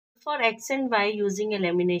For x and y using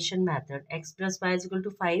elimination method, x plus y is equal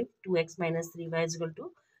to 5, 2x minus 3y is equal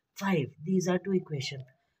to 5. These are two equations.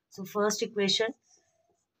 So first equation,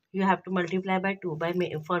 you have to multiply by 2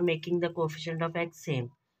 for making the coefficient of x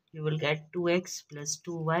same. You will get 2x plus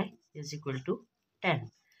 2y is equal to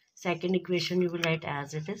 10. Second equation you will write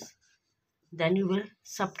as it is. Then you will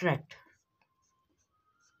subtract.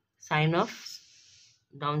 Sign of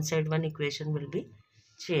downside one equation will be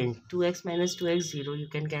changed. 2x minus 2x 0. You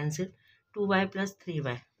can cancel. 2y plus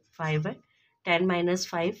 3y. 5y. 10 minus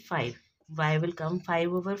 5 5. Y will come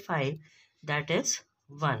 5 over 5. That is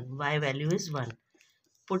 1. Y value is 1.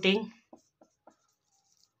 Putting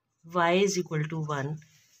y is equal to 1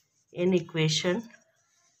 in equation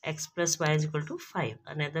x plus y is equal to 5.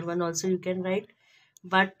 Another one also you can write,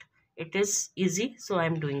 but it is easy, so I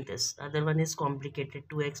am doing this. Other one is complicated.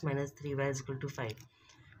 2x minus 3y is equal to 5.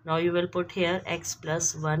 Now you will put here x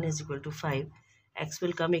plus 1 is equal to 5. X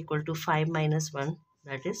will come equal to 5 minus 1,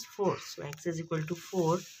 that is 4. So x is equal to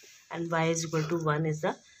 4 and y is equal to 1 is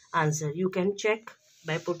the answer. You can check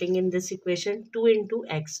by putting in this equation 2 into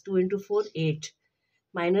x, 2 into 4, 8.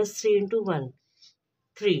 Minus 3 into 1,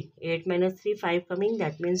 3. 8 minus 3, 5 coming.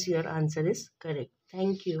 That means your answer is correct.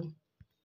 Thank you.